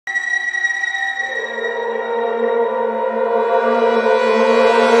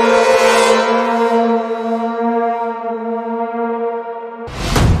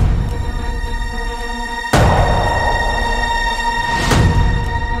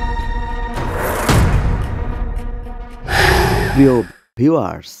প্রিয়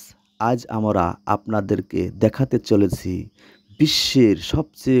ভিউয়ার্স, আজ আমরা আপনাদেরকে দেখাতে চলেছি বিশ্বের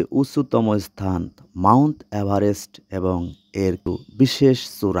সবচেয়ে উঁচুতম স্থান মাউন্ট এভারেস্ট এবং এর বিশেষ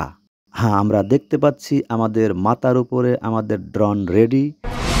চূড়া। হ্যাঁ, আমরা দেখতে পাচ্ছি আমাদের মাথার উপরে আমাদের ড্রোন রেডি।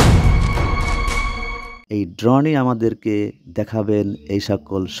 এই ড্রোনই আমাদেরকে দেখাবেন এই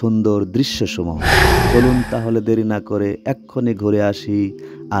সকল সুন্দর দৃশ্যসমূহ। চলুন তাহলে দেরি না করে এক্ষুনি ঘুরে আসি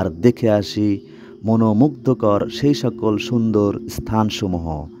আর দেখে আসি মনোমুগ্ধকর সেই সকল সুন্দর স্থানসমূহ।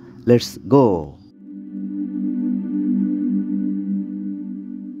 Let's go.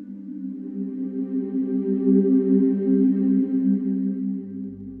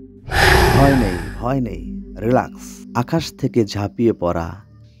 ভয় নেই, রিল্যাক্স। আকাশ থেকে ঝাঁপিয়ে পড়া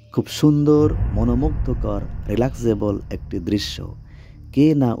খুব সুন্দর, মনোমুগ্ধকর, রিল্যাক্সেবল একটি দৃশ্য। কে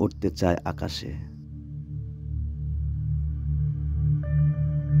না উঠতে চায় আকাশে?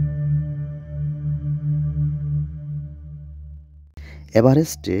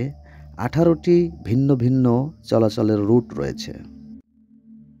 এভারেস্টে 18টি ভিন্ন ভিন্ন চলাচলের রুট রয়েছে।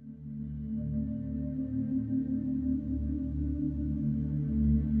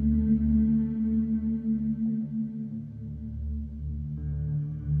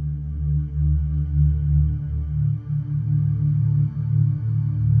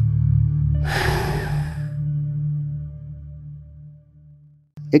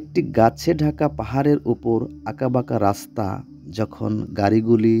 একটি গাছে ঢাকা পাহাড়ের উপর আঁকাবাঁকা রাস্তা যখন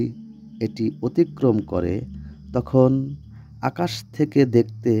গাড়িগুলি এটি অতিক্রম করে, তখন আকাশ থেকে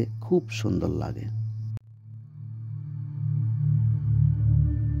দেখতে খুব সুন্দর লাগে।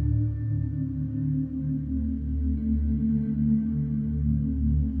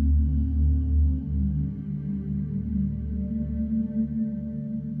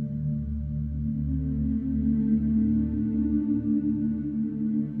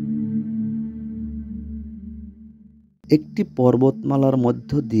 একটি পর্বতমালার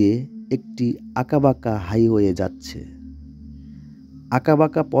মধ্য দিয়ে একটি আঁকাবাঁকা হাইওয়ে যাচ্ছে।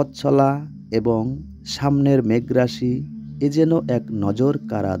 আঁকাবাঁকা পথ চলা এবং সামনের মেঘরাশি এ যেন এক নজর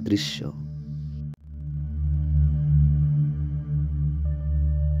কাড়া দৃশ্য।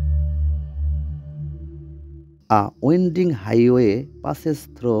 A winding highway passes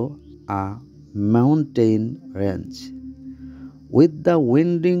through a mountain range. With the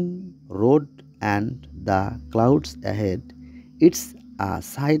winding road and the clouds ahead, it's a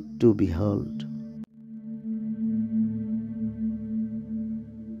sight to behold.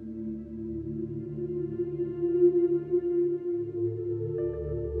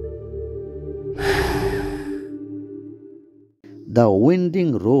 The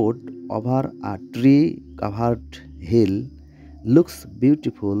winding road over a tree-covered hill looks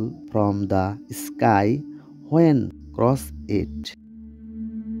beautiful from the sky when cross it.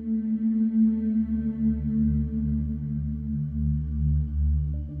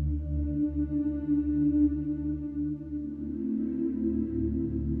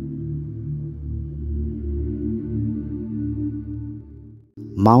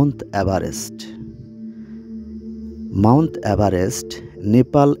 Mount Everest. Mount Everest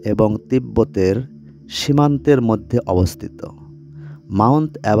Nepal এবং তিব্বতের সীমান্তের মধ্যে অবস্থিত।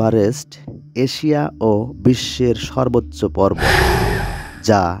 Mount Everest Asia ও বিশ্বের সর্বোচ্চ পর্বত,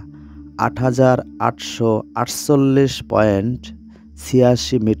 যা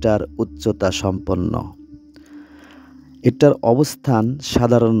 ৮,৮৪৮.৮৬ metre উচ্চতা সম্পন্ন। এটার অবস্থান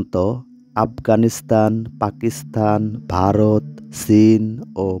সাধারণত আফগানিস্তান, পাকিস্তান, ভারত, চীন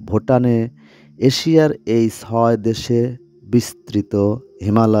ও ভুটানে এশিয়ার এই 6 দেশে বিস্তৃত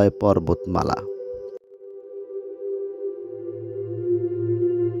হিমালয় পর্বতমালা।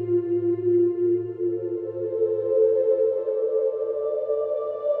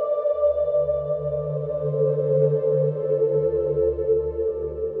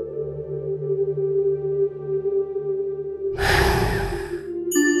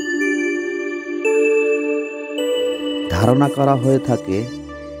 ধারণা করা হয়ে থাকে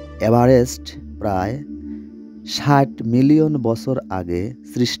এভারেস্ট প্রায় 60 মিলিয়ন বছর আগে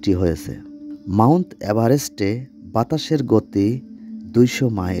সৃষ্টি হয়েছে। মাউন্ট এভারেস্টে বাতাসের গতি 200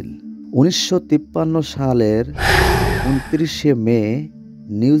 মাইল। 1953 সালের 29শে মে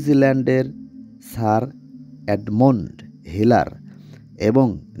নিউজিল্যান্ডের স্যার এডমন্ড হিলার এবং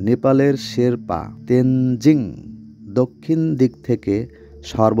নেপালের শেরপা তেনজিং দক্ষিণ দিক থেকে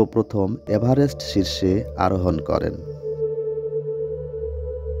সর্বপ্রথম এভারেস্ট শীর্ষে আরোহণ করেন।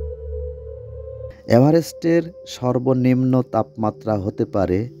 এভারেস্টের সর্বনিম্ন তাপমাত্রা হতে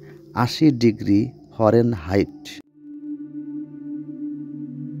পারে 80 ডিগ্রি ফারেনহাইট।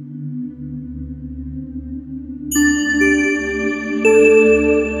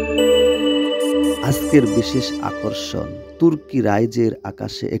 আজকের বিশেষ আকর্ষণ তুর্কি রাইজের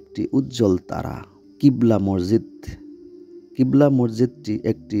আকাশে একটি উজ্জ্বল তারা, কিবলা মসজিদ। কিবলা মসজিদটি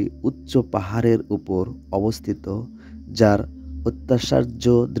একটি উচ্চ পাহাড়ের উপর অবস্থিত, যার অত্যাশ্চর্য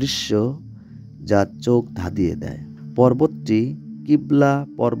দৃশ্য যা চোখ ধাঁধিয়ে দেয়। পর্বতটি কিবলা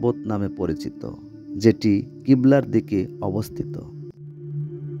পর্বত নামে পরিচিত, যেটি কিবলার দিকে অবস্থিত।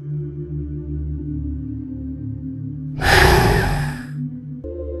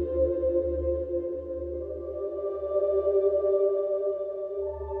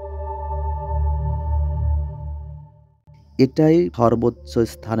 এটাই সর্বোচ্চ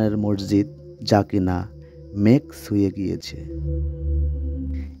স্থানের মসজিদ, যা কিনা মেঘ ছুঁয়ে গিয়েছে।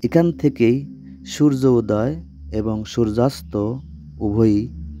 এখান থেকেই সূর্য উদয় এবং সূর্যাস্ত উভয়ই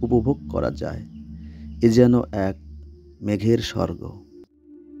উপভোগ করা যায়। এ যেন এক মেঘের স্বর্গ।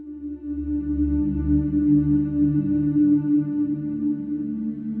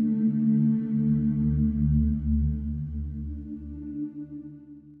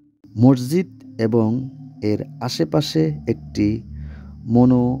 মসজিদ এবং এর আশেপাশে একটি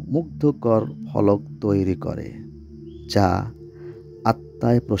মনোমুগ্ধকর ফলক তৈরি করে, যা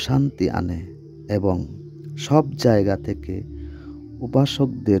আত্মায় প্রশান্তি আনে এবং সব জায়গা থেকে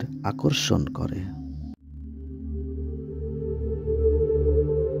উপাসকদের আকর্ষণ করে।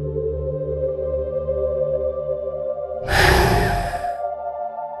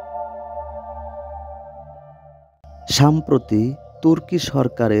 সম্প্রতি তুর্কি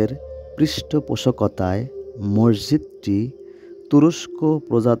সরকারের পৃষ্ঠপোষকতায় মসজিদটি তুরস্ক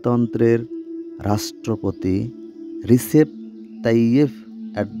প্রজাতন্ত্রের রাষ্ট্রপতি রিসেপ তাইয়েপ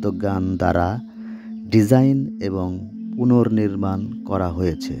এরদোগান দ্বারা ডিজাইন এবং পুনর্নির্মাণ করা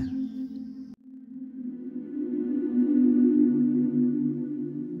হয়েছে।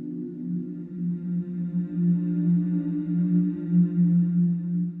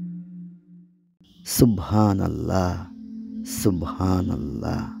 সুবহানাল্লাহ,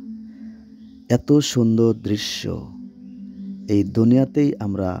 সুবহানাল্লাহ। এত সুন্দর দৃশ্য এই দুনিয়াতেই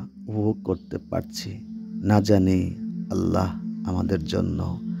আমরা উপভোগ করতে পারছি। না জানি আল্লাহ আমাদের জন্য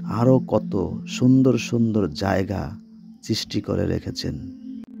আরও কত সুন্দর সুন্দর জায়গা সৃষ্টি করে রেখেছেন।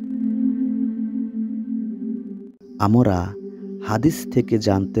 আমরা হাদিস থেকে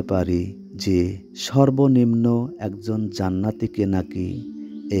জানতে পারি যে সর্বনিম্ন একজন জান্নাতীকে নাকি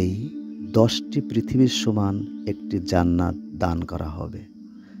এই 10টি পৃথিবীর সমান একটি জান্নাত দান করা হবে।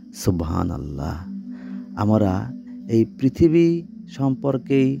 সুবহানাল্লাহ। আমরা এই পৃথিবী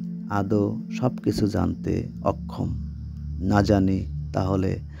সম্পর্কেই আদৌ সব কিছু জানতে অক্ষম। না জানি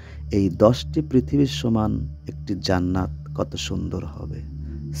তাহলে এই 10টি পৃথিবীর সমান একটি জান্নাত কত সুন্দর হবে।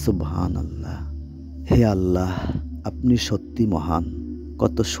 সুবহানাল্লাহ। হে আল্লাহ, আপনি সত্যি মহান।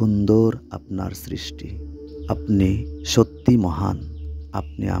 কত সুন্দর আপনার সৃষ্টি। আপনি সত্যি মহান।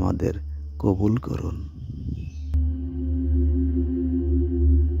 আপনি আমাদের কবুল করুন।